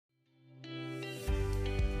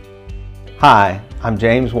Hi, I'm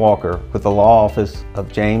James Walker with the Law Office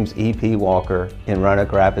of James E.P. Walker in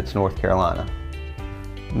Roanoke Rapids, North Carolina.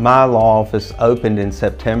 My law office opened in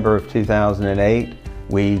September of 2008.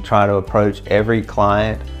 We try to approach every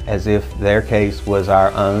client as if their case was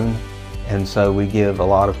our own, and so we give a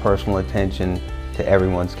lot of personal attention to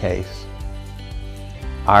everyone's case.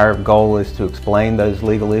 Our goal is to explain those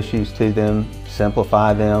legal issues to them,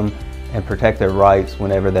 simplify them, and protect their rights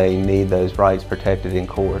whenever they need those rights protected in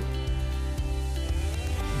court.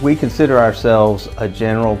 We consider ourselves a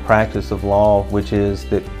general practice of law, which is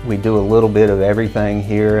that we do a little bit of everything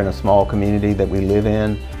here in a small community that we live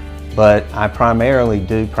in, but I primarily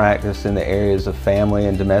do practice in the areas of family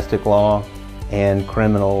and domestic law and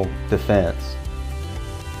criminal defense.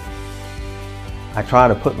 I try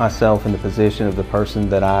to put myself in the position of the person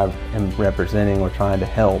that I am representing or trying to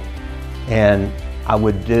help, and I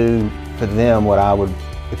would do for them what I would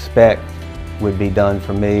expect would be done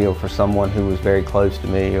for me or for someone who was very close to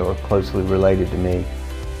me or closely related to me.